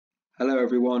Hello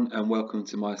everyone and welcome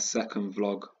to my second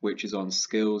vlog, which is on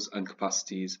skills and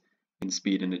capacities in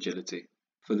speed and agility.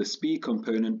 For the speed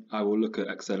component I will look at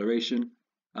acceleration,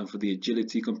 and for the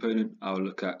agility component I will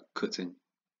look at cutting.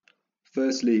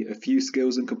 Firstly, a few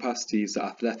skills and capacities that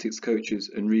athletics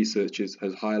coaches and researchers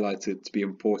have highlighted to be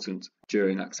important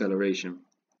during acceleration.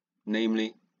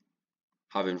 Namely,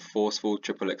 having forceful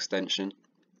triple extension,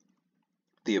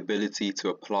 the ability to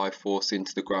apply force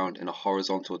into the ground in a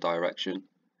horizontal direction,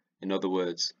 in other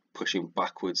words, pushing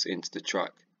backwards into the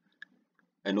track,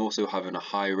 and also having a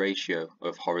high ratio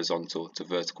of horizontal to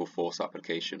vertical force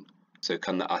application. So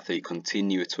can the athlete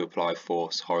continue to apply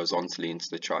force horizontally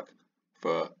into the track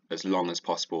for as long as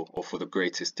possible or for the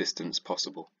greatest distance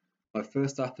possible? My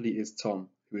first athlete is Tom,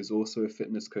 who is also a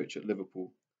fitness coach at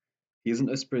Liverpool. He isn't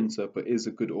a sprinter but is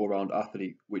a good all-round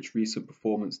athlete, which recent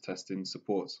performance testing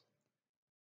supports.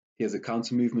 He has a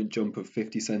counter movement jump of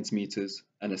 50 centimeters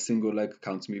and a single leg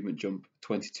counter movement jump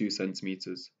 22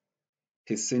 centimeters.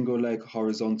 His single leg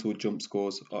horizontal jump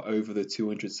scores are over the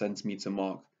 200 centimeter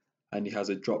mark, and he has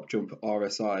a drop jump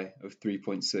RSI of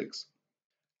 3.6.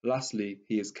 Lastly,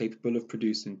 he is capable of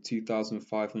producing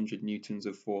 2,500 newtons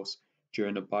of force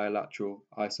during a bilateral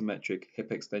isometric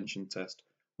hip extension test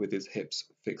with his hips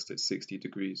fixed at 60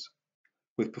 degrees.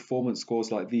 With performance scores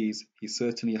like these, he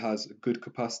certainly has a good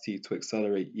capacity to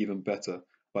accelerate even better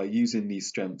by using these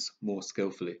strengths more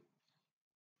skillfully.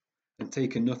 And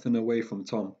taking nothing away from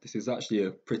Tom, this is actually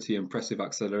a pretty impressive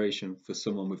acceleration for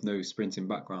someone with no sprinting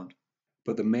background.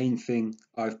 But the main thing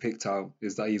I've picked out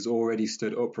is that he's already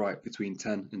stood upright between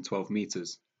 10 and 12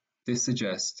 meters. This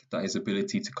suggests that his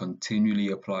ability to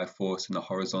continually apply force in a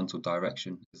horizontal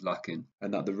direction is lacking,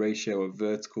 and that the ratio of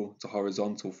vertical to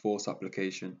horizontal force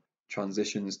application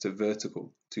transitions to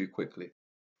vertical too quickly.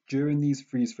 During these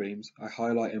freeze frames, I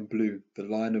highlight in blue the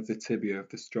line of the tibia of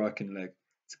the striking leg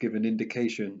to give an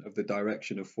indication of the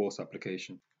direction of force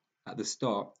application. At the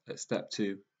start, at step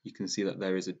 2, you can see that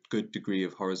there is a good degree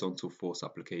of horizontal force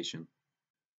application.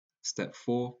 Step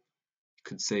 4, you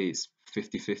could say it's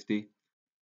 50-50,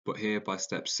 but here by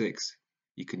step 6,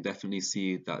 you can definitely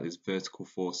see that his vertical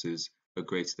forces are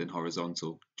greater than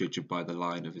horizontal, judged by the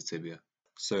line of the tibia.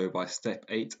 So by step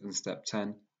 8 and step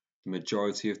 10, the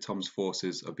majority of Tom's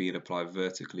forces are being applied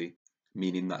vertically,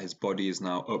 meaning that his body is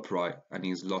now upright and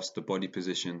he has lost the body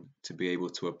position to be able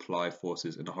to apply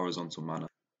forces in a horizontal manner.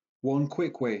 One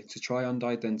quick way to try and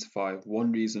identify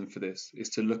one reason for this is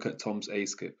to look at Tom's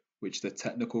A-skip, which is the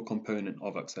technical component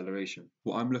of acceleration.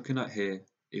 What I'm looking at here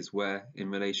is where,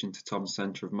 in relation to Tom's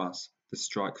centre of mass, the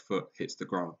strike foot hits the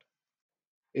ground.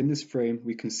 In this frame,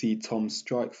 we can see Tom's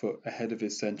strike foot ahead of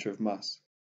his centre of mass.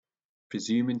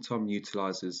 Presuming Tom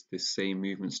utilises this same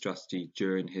movement strategy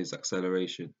during his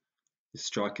acceleration, the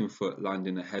striking foot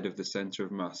landing ahead of the centre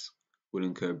of mass will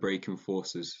incur braking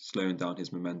forces, slowing down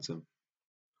his momentum.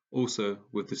 Also,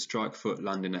 with the strike foot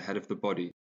landing ahead of the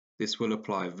body, this will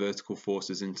apply vertical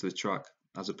forces into the track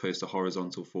as opposed to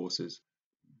horizontal forces.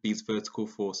 These vertical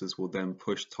forces will then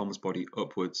push Tom's body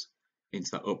upwards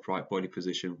into that upright body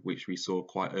position, which we saw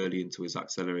quite early into his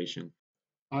acceleration.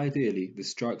 Ideally, the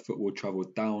strike foot will travel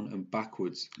down and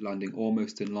backwards, landing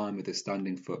almost in line with the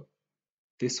standing foot.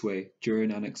 This way,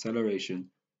 during an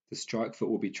acceleration, the strike foot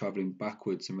will be travelling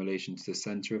backwards in relation to the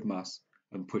centre of mass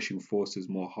and pushing forces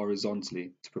more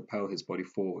horizontally to propel his body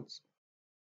forwards.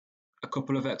 A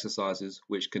couple of exercises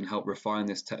which can help refine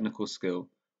this technical skill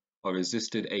are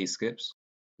resisted A-skips,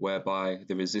 whereby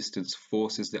the resistance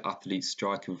forces the athlete's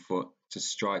striking foot to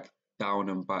strike down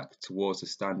and back towards the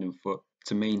standing foot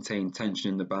to maintain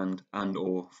tension in the band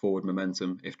and/or forward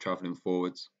momentum if travelling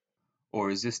forwards. Or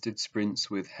resisted sprints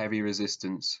with heavy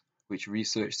resistance, which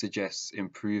research suggests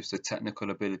improves the technical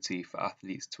ability for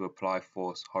athletes to apply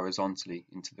force horizontally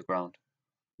into the ground.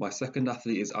 My second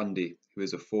athlete is Andy, who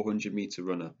is a 400-meter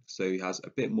runner, so he has a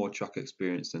bit more track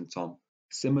experience than Tom.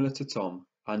 Similar to Tom,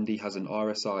 Andy has an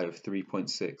RSI of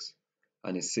 3.6,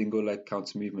 and his single leg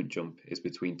counter movement jump is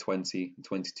between 20 and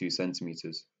 22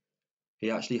 centimeters. He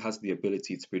actually has the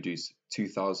ability to produce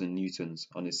 2,000 newtons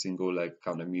on his single leg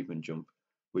counter movement jump,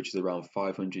 which is around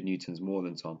 500 newtons more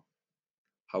than Tom.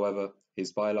 However,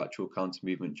 his bilateral counter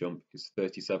movement jump is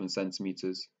 37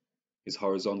 centimeters, his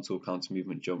horizontal counter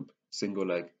movement jump, single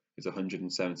leg, is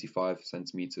 175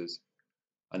 centimeters,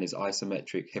 and his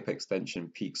isometric hip extension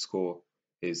peak score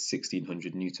is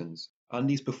 1600 newtons.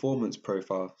 Andy's performance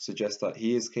profile suggests that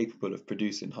he is capable of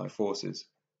producing high forces,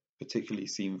 particularly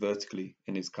seen vertically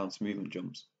in his counter movement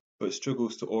jumps, but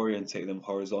struggles to orientate them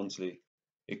horizontally.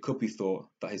 It could be thought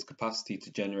that his capacity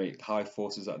to generate high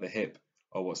forces at the hip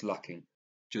are what's lacking,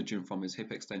 judging from his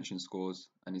hip extension scores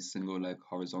and his single leg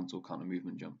horizontal counter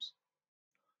movement jumps.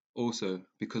 Also,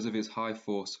 because of his high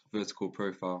force vertical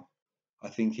profile, I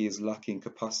think he is lacking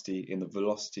capacity in the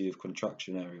velocity of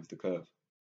contraction area of the curve.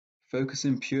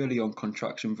 Focusing purely on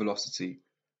contraction velocity,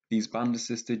 these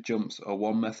band-assisted jumps are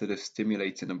one method of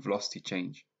stimulating a velocity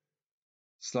change.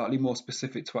 Slightly more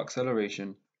specific to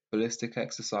acceleration, ballistic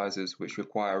exercises which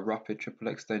require rapid triple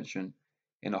extension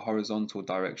in a horizontal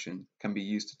direction can be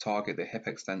used to target the hip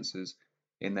extensors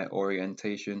in their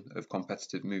orientation of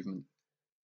competitive movement,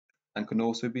 and can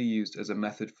also be used as a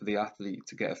method for the athlete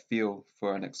to get a feel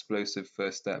for an explosive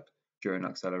first step during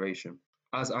acceleration.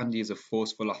 As Andy is a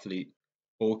forceful athlete,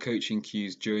 all coaching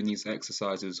cues during these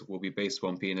exercises will be based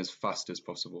on being as fast as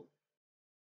possible.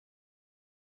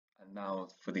 And now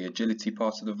for the agility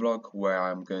part of the vlog, where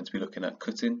I'm going to be looking at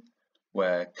cutting,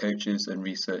 where coaches and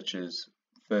researchers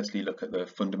firstly look at the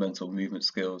fundamental movement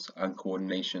skills and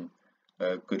coordination,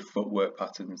 good footwork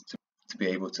patterns to be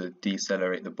able to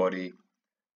decelerate the body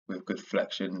with good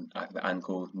flexion at the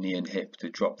ankle, knee and hip to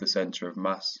drop the center of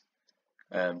mass,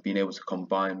 being able to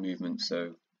combine movements,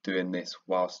 so doing this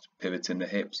whilst pivoting the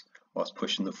hips, whilst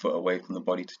pushing the foot away from the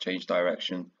body to change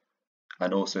direction,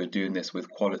 and also doing this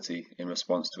with quality in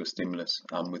response to a stimulus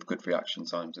and with good reaction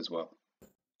times as well.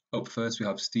 Up first we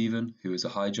have Stephen, who is a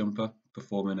high jumper,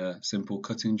 performing a simple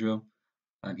cutting drill,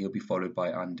 and he'll be followed by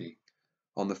Andy.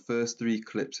 On the first 3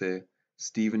 clips here,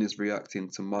 Stephen is reacting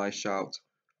to my shout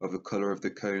of the colour of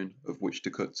the cone of which to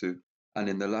cut to, and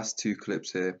in the last 2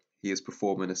 clips here, he is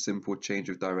performing a simple change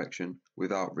of direction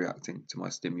without reacting to my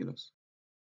stimulus.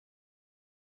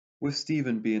 With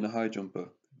Stephen being a high jumper,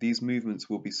 these movements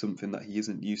will be something that he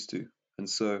isn't used to, and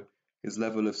so his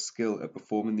level of skill at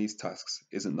performing these tasks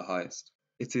isn't the highest.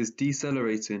 It is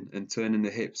decelerating and turning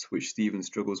the hips which Stephen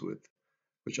struggles with,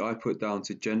 which I put down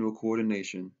to general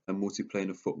coordination and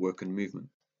multiplanar footwork and movement,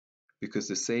 because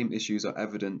the same issues are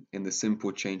evident in the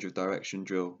simple change of direction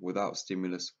drill without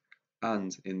stimulus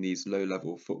and in these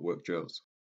low-level footwork drills.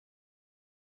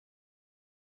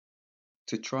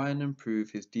 To try and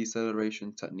improve his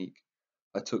deceleration technique,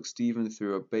 I took Stephen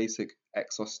through a basic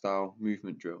exos-style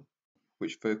movement drill,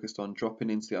 which focused on dropping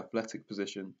into the athletic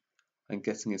position and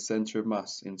getting his centre of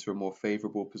mass into a more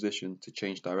favourable position to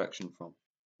change direction from.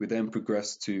 We then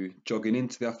progressed to jogging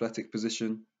into the athletic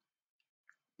position,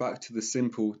 back to the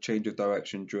simple change of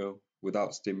direction drill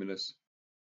without stimulus,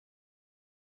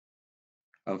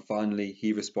 and finally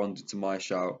he responded to my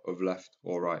shout of left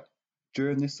or right.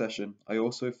 During this session, I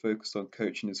also focused on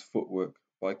coaching his footwork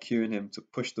by cueing him to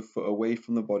push the foot away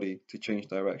from the body to change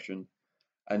direction,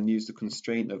 and use the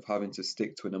constraint of having to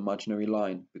stick to an imaginary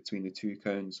line between the 2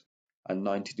 cones and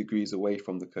 90 degrees away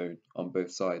from the cone on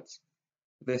both sides.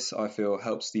 This, I feel,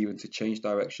 helped Stephen to change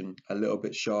direction a little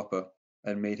bit sharper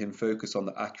and made him focus on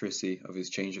the accuracy of his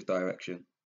change of direction.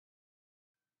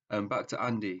 And back to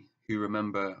Andy, who,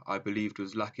 remember, I believed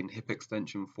was lacking hip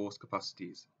extension force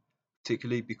capacities,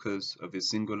 particularly because of his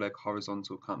single leg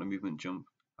horizontal counter movement jump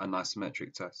and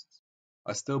isometric tests.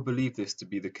 I still believe this to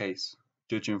be the case,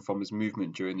 judging from his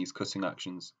movement during these cutting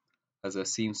actions, as there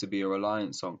seems to be a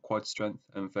reliance on quad strength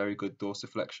and very good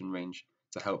dorsiflexion range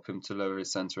to help him to lower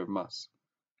his centre of mass,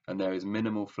 and there is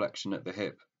minimal flexion at the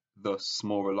hip, thus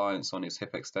small reliance on his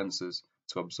hip extensors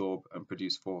to absorb and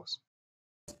produce force.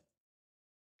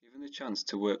 Given the chance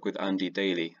to work with Andy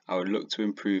daily, I would look to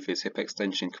improve his hip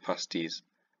extension capacities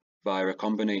via a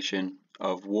combination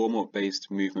of warm-up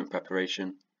based movement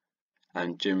preparation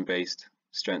and gym-based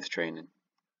strength training.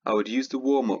 I would use the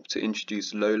warm-up to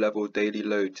introduce low-level daily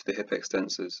load to the hip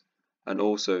extensors, and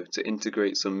also to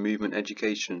integrate some movement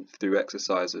education through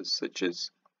exercises such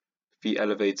as feet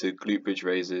elevated glute bridge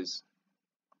raises,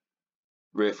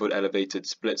 rear foot elevated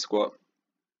split squat,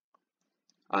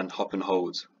 and hop and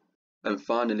holds. And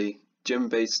finally,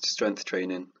 gym-based strength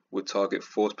training would target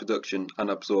force production and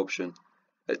absorption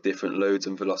at different loads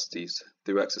and velocities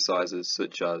through exercises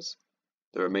such as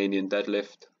the Romanian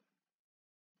deadlift,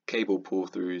 cable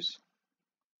pull-throughs,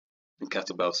 and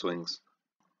kettlebell swings.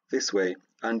 This way,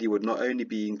 Andy would not only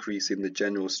be increasing the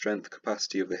general strength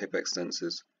capacity of the hip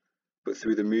extensors, but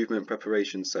through the movement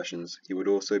preparation sessions, he would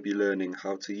also be learning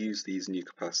how to use these new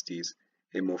capacities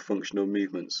in more functional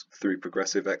movements through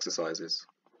progressive exercises.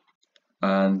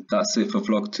 And that's it for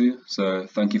vlog 2, so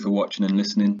thank you for watching and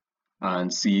listening,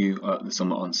 and see you at the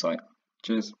summit on site.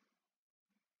 Cheers.